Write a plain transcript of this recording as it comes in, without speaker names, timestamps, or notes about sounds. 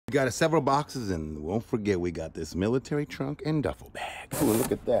We got several boxes, and won't forget we got this military trunk and duffel bag. Oh, look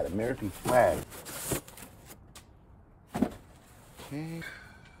at that, American flag. Okay.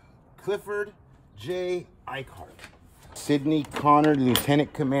 Clifford J. Eichhardt. Sidney Connor,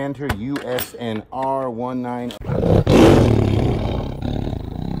 Lieutenant Commander, USNR 19.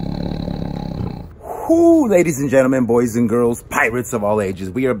 Whoo, ladies and gentlemen, boys and girls, pirates of all ages,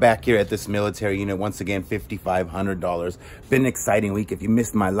 we are back here at this military unit once again. $5,500. Been an exciting week. If you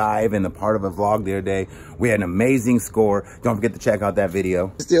missed my live and the part of a vlog the other day, we had an amazing score. Don't forget to check out that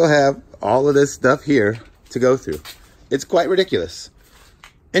video. Still have all of this stuff here to go through. It's quite ridiculous,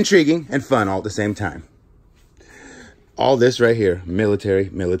 intriguing, and fun all at the same time. All this right here, military,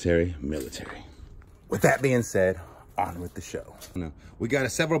 military, military. With that being said, on with the show. We got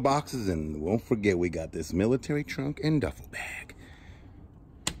several boxes, and won't forget we got this military trunk and duffel bag.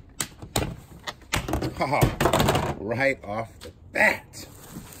 Haha, right off the bat.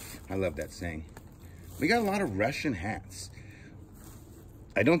 I love that saying. We got a lot of Russian hats.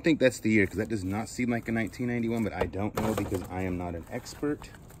 I don't think that's the year, because that does not seem like a 1991, but I don't know because I am not an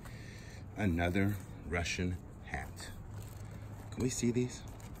expert. Another Russian hat. Can we see these?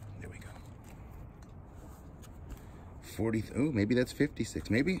 There we go. 40, oh, maybe that's 56.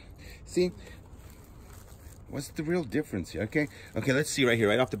 Maybe, see, what's the real difference here? Okay, let's see right here,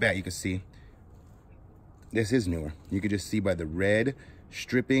 right off the bat, you can see this is newer. You can just see by the red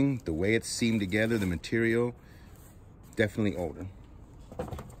stripping, the way it's seamed together, the material, definitely older.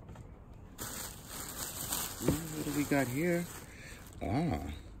 What do we got here? Ah,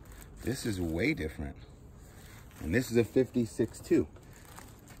 this is way different. And this is a 56 too.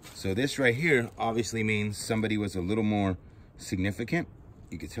 So this right here obviously means somebody was a little more significant.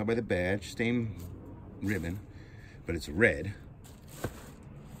 You can tell by the badge, same ribbon, but it's red.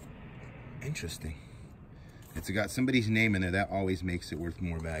 Interesting. It's got somebody's name in there. That always makes it worth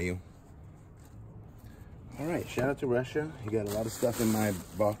more value. All right, shout out to Russia. You got a lot of stuff in my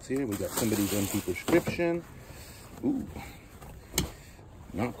box here. We got somebody's MP prescription. Ooh,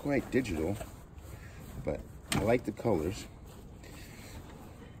 not quite digital, but I like the colors.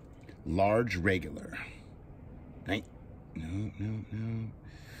 Large regular. Right? No.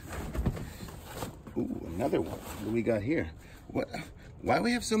 Ooh, another one. What do we got here? What? Why do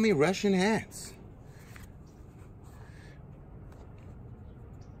we have so many Russian hats?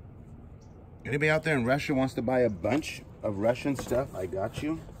 Anybody out there in Russia wants to buy a bunch of Russian stuff? I got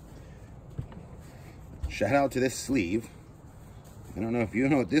you. Shout out to this sleeve. I don't know if you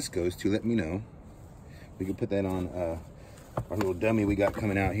know what this goes to. Let me know. We can put that on our little dummy we got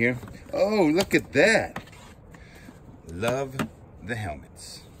coming out here. Oh, look at that. Love the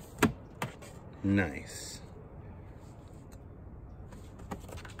helmets. Nice.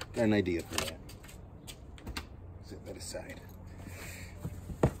 Got an idea for that. Set that aside.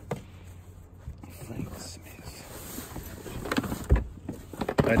 Frank Smith.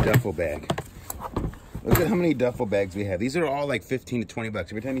 A duffel bag. Look at how many duffel bags we have. These are all like 15 to 20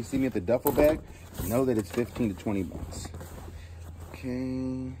 bucks. Every time you see me at the duffel bag, know that it's 15 to 20 bucks.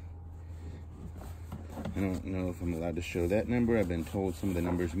 Okay. I don't know if I'm allowed to show that number. I've been told some of the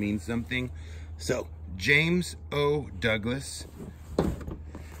numbers mean something. So, James O. Douglas,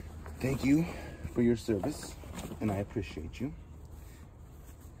 thank you for your service, and I appreciate you.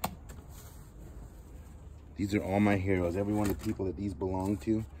 These are all my heroes. Every one of the people that these belong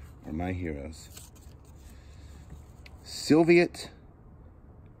to are my heroes. Soviet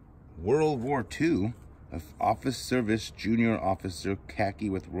World War II, office service junior officer, khaki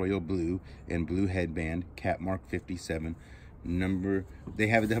with royal blue and blue headband, cap mark 57. Number, they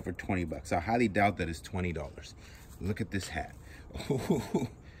have it up for 20 bucks. I highly doubt that it's $20. Look at this hat. Oh,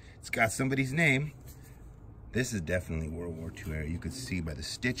 it's got somebody's name. This is definitely World War II era. You could see by the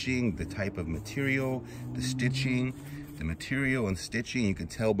stitching, the type of material, the stitching, the material and stitching. You can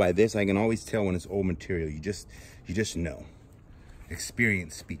tell by this. I can always tell when it's old material. You just know.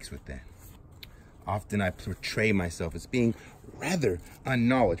 Experience speaks with that. Often I portray myself as being rather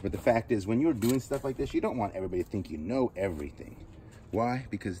unknowledgeable, but the fact is, when you're doing stuff like this, you don't want everybody to think you know everything. Why?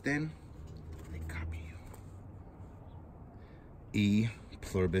 Because then they copy you. E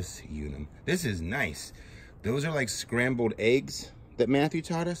pluribus unum. This is nice. Those are like scrambled eggs that Matthew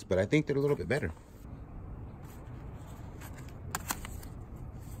taught us, but I think they're a little bit better.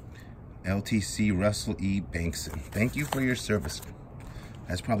 LTC Russell E. Bankson. Thank you for your service.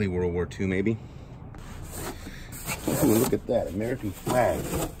 That's probably World War II, maybe. Ooh, look at that, American flag.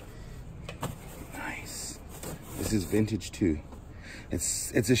 Nice. This is vintage too.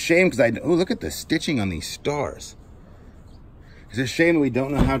 It's a shame because oh, look at the stitching on these stars. It's a shame that we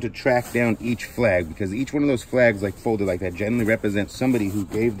don't know how to track down each flag, because each one of those flags, like folded like that, generally represents somebody who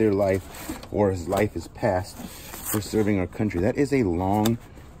gave their life or his life is past for serving our country. That is a long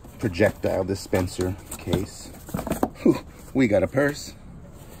projectile dispenser case. Whew, we got a purse.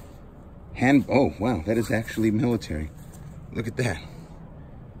 Oh, wow, that is actually military. Look at that.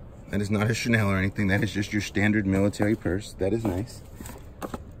 That is not a Chanel or anything. That is just your standard military purse. That is nice.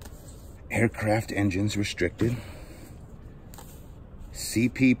 Aircraft engines restricted.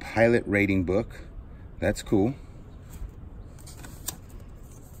 CP pilot rating book. That's cool.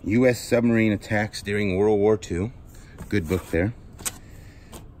 U.S. submarine attacks during World War II. Good book there.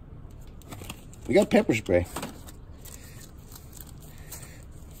 We got pepper spray.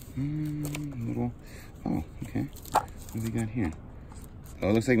 Oh, okay. What do we got here? Oh,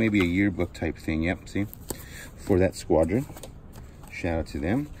 it looks like maybe a yearbook type thing. Yep, see? For that squadron. Shout out to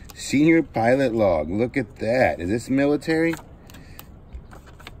them. Senior pilot log. Look at that. Is this military?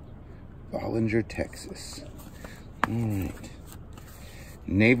 Bollinger, Texas. All right.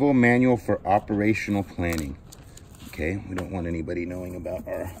 Naval Manual for Operational Planning. Okay, we don't want anybody knowing about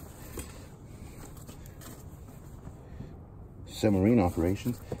our submarine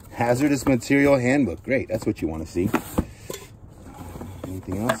operations. Hazardous Material Handbook. Great, that's what you want to see.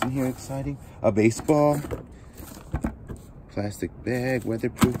 Anything else in here exciting? A baseball. Plastic bag,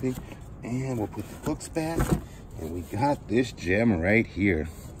 weatherproofing. And we'll put the books back. And we got this gem right here.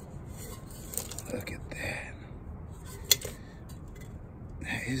 Look at that.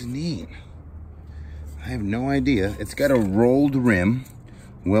 That is neat. I have no idea. It's got a rolled rim,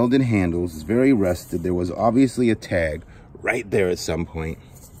 welded handles. It's very rusted. There was obviously a tag right there at some point.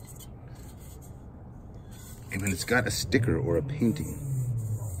 And then it's got a sticker or a painting.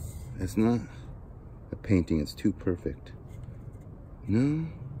 It's not a painting. It's too perfect. No.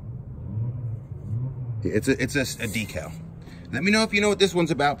 It's a decal. Let me know if you know what this one's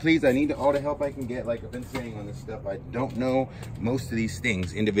about, please. I need all the help I can get, like I've been saying on this stuff. I don't know most of these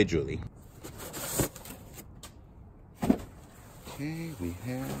things individually. Okay, we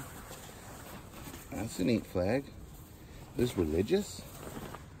have... That's a neat flag. Is this religious?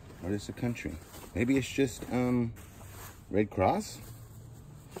 Or is this a country? Maybe it's just, Red Cross?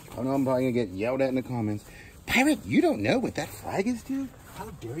 Oh no, I'm probably gonna get yelled at in the comments. Pirate, you don't know what that flag is, dude? How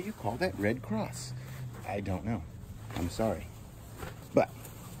dare you call that Red Cross? I don't know. I'm sorry. But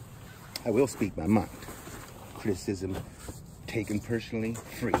I will speak my mind. Criticism taken personally,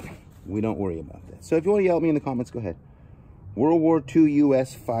 free. We don't worry about that. So if you want to yell at me in the comments, go ahead. World War II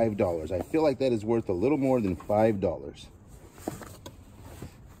US $5. I feel like that is worth a little more than $5.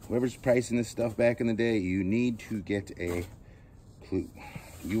 Whoever's pricing this stuff back in the day, you need to get a clue.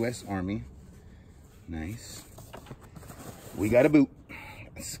 US Army. Nice. We got a boot.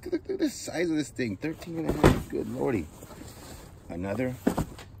 Look at the size of this thing. 13.5. Good lordy. Another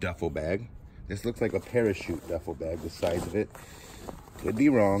duffel bag. This looks like a parachute duffel bag, the size of it. Could be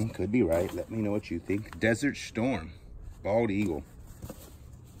wrong, could be right. Let me know what you think. Desert Storm. Bald Eagle.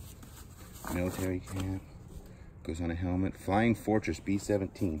 Military camp. Goes on a helmet. Flying Fortress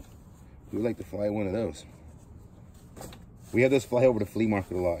B-17. We would like to fly one of those. We had those fly over the flea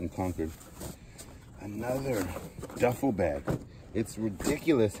market a lot in Concord. Another duffel bag. It's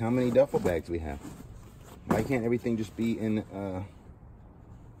ridiculous how many duffel bags we have. Why can't everything just be in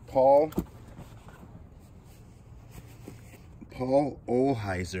Paul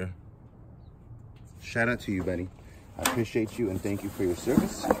Olheiser. Shout out to you, buddy. I appreciate you and thank you for your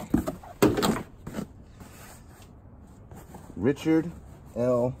service. Richard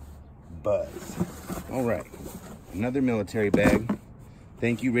L. Buzz. All right, another military bag.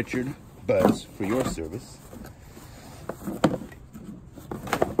 Thank you, Richard Buzz, for your service.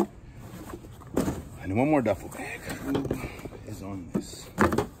 And one more duffel bag. Who is on this?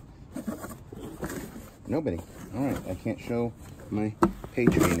 Nobody. All right, I can't show my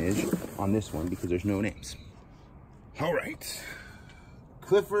patronage on this one because there's no names. All right.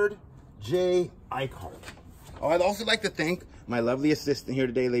 Clifford J. Eichhardt. Oh, I'd also like to thank my lovely assistant here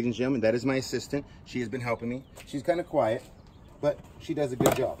today, ladies and gentlemen. That is my assistant. She has been helping me. She's kind of quiet, but she does a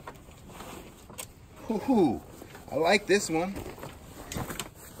good job. Woohoo! I like this one.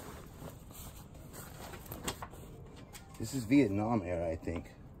 This is Vietnam era, I think.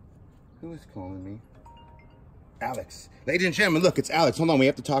 Who is calling me? Alex. Ladies and gentlemen, look, it's Alex. Hold on, we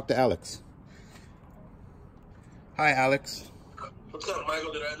have to talk to Alex. Hi, Alex. What's up,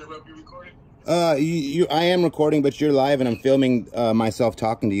 Michael? Did I interrupt you recording? I am recording, but you're live, and I'm filming myself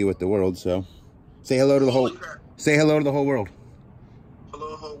talking to you with the world. So, say hello to the whole. Say hello to the whole world.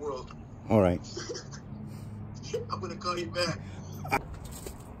 Hello, whole world. All right. I'm gonna call you back.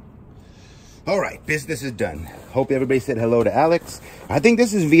 All right, business is done. Hope everybody said hello to Alex. I think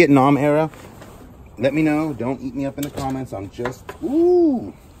this is Vietnam era. Let me know. Don't eat me up in the comments. I'm just,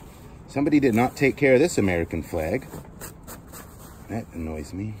 ooh. Somebody did not take care of this American flag. That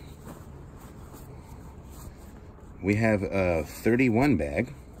annoys me. We have a 31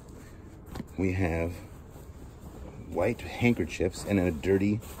 bag. We have white handkerchiefs and a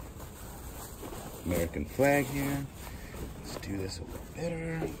dirty American flag here. Let's do this a little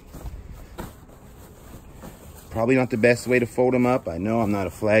better. Probably not the best way to fold them up. I know I'm not a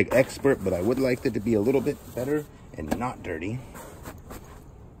flag expert, but I would like it to be a little bit better and not dirty.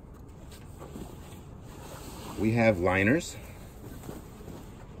 We have liners.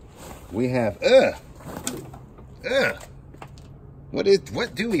 We have,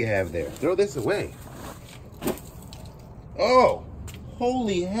 what do we have there? Throw this away. Oh,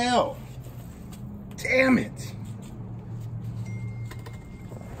 holy hell. Damn it.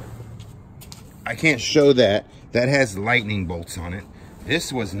 I can't show that. That has lightning bolts on it.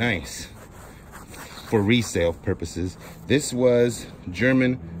 This was nice for resale purposes. This was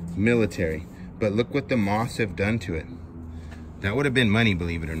German military, but look what the moths have done to it. That would have been money,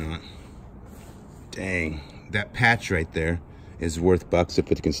 believe it or not. Dang, that patch right there is worth bucks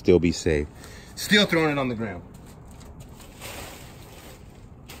if it can still be saved. Still throwing it on the ground.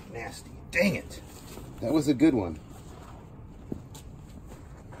 Nasty, dang it. That was a good one.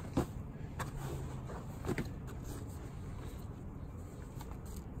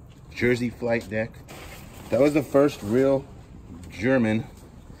 Jersey flight deck. That was the first real German.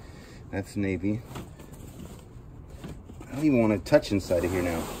 That's Navy. I don't even want to touch inside of here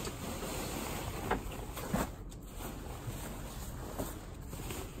now.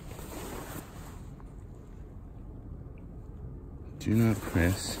 Do not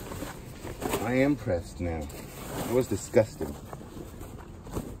press. I am pressed now. It was disgusting.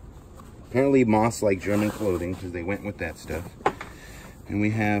 Apparently moths like German clothing because they went with that stuff. And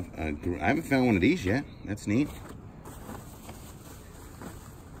we have a, I haven't found one of these yet. That's neat.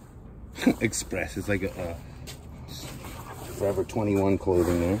 Express. It's like a Forever 21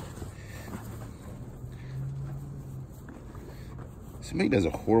 clothing there. Somebody does a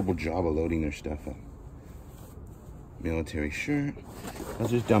horrible job of loading their stuff up. Military shirt. I'll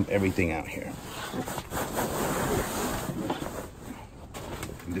just dump everything out here.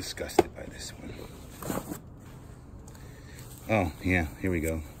 I'm disgusted by this one. Oh, yeah, here we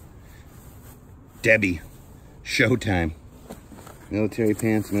go. Debbie, showtime. Military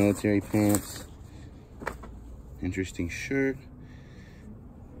pants, military pants. Interesting shirt.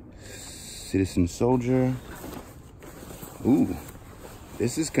 Citizen soldier. Ooh,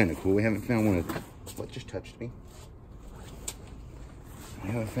 this is kind of cool. We haven't found one of, what just touched me? I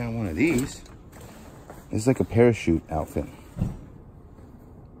haven't found one of these. It's like a parachute outfit.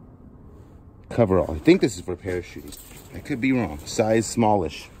 Coverall. I think this is for parachuting. I could be wrong. Size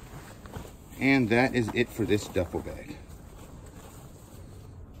smallish. And that is it for this duffel bag.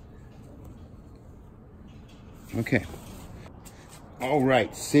 Okay. All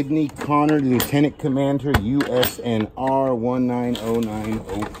right. Sidney Connor, Lieutenant Commander, USNR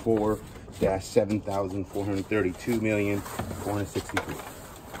 190904-7432,463.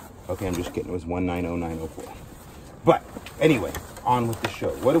 Okay, I'm just kidding. It was 190904. But anyway, on with the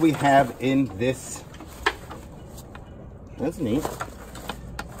show. What do we have in this? That's neat.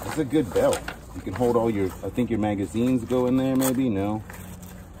 It's a good belt. You can hold all your, I think your magazines go in there maybe. No,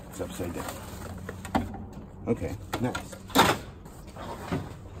 it's upside down. Okay, nice.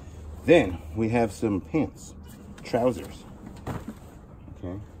 Then we have some pants, trousers.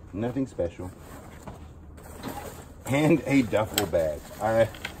 Okay, nothing special. And a duffel bag. I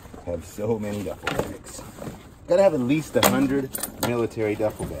have so many duffel bags. Gotta have at least 100 military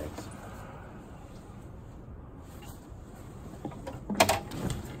duffel bags.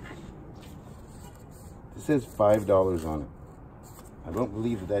 It says $5 on it. I don't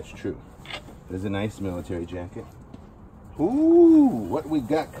believe that that's true. There's a nice military jacket. Ooh, what we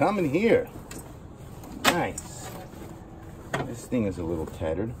got coming here? Nice. This thing is a little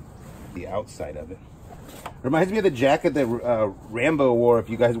tattered. The outside of it reminds me of the jacket that Rambo wore. If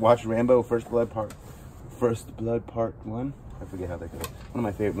you guys watched Rambo First Blood Part 1. I forget how that goes. One of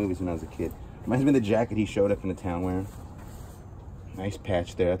my favorite movies when I was a kid. Reminds me of the jacket he showed up in the town wearing. Nice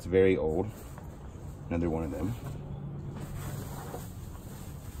patch there. That's very old. Another one of them.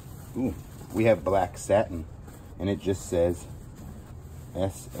 Ooh, we have black satin, and it just says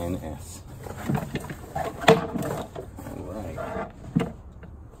SNS. All right.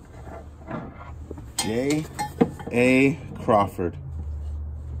 J.A. Crawford,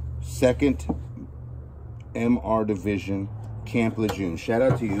 2nd MR Division, Camp Lejeune. Shout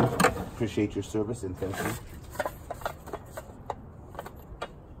out to you. appreciate your service and thank you.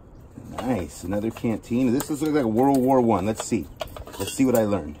 Nice, another canteen. This looks like a World War I. Let's see. Let's see what I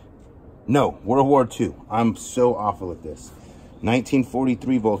learned. No, World War II. I'm so awful at this.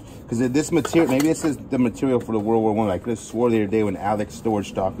 1943 volts. Because this material, maybe this is the material for the World War I. I could have swore the other day when Alex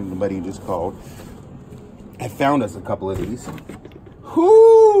Storage talking to somebody who just called. I found us a couple of these.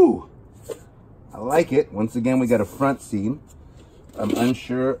 Whoo! I like it. Once again, we got a front seam. I'm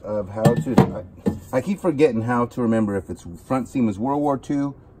unsure of how to... I keep forgetting how to remember if it's front seam is World War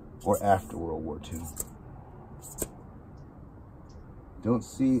II or after World War II. Don't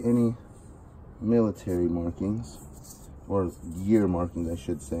see any military markings. Or year markings, I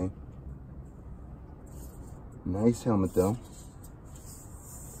should say. Nice helmet, though.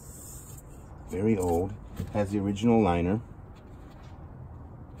 Very old. Has the original liner.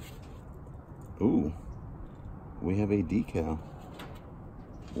 Ooh. We have a decal.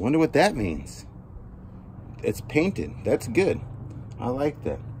 Wonder what that means. It's painted. That's good. I like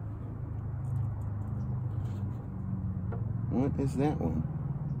that. What is that one?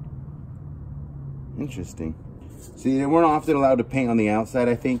 Interesting. See, they weren't often allowed to paint on the outside,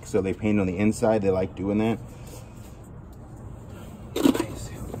 I think, so they paint on the inside. They like doing that.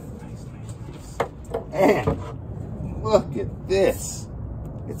 Nice. And look at this.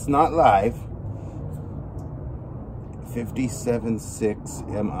 It's not live. 57.6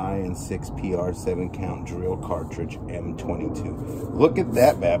 MI and 6 PR 7 count drill cartridge M22. Look at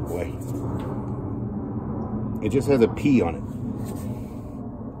that bad boy. It just has a P on it.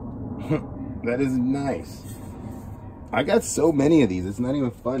 That is nice. I got so many of these, it's not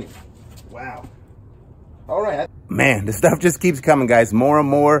even funny. Wow. All right. Man, the stuff just keeps coming, guys. More and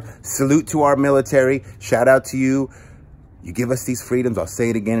more. Salute to our military. Shout out to you. You give us these freedoms. I'll say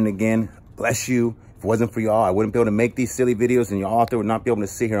it again and again. Bless you. If it wasn't for y'all, I wouldn't be able to make these silly videos, and y'all out there would not be able to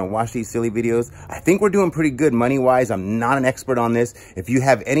sit here and watch these silly videos. I think we're doing pretty good money-wise. I'm not an expert on this. If you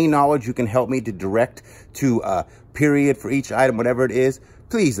have any knowledge, you can help me to direct to period for each item, whatever it is.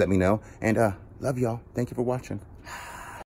 Please let me know. And love y'all. Thank you for watching.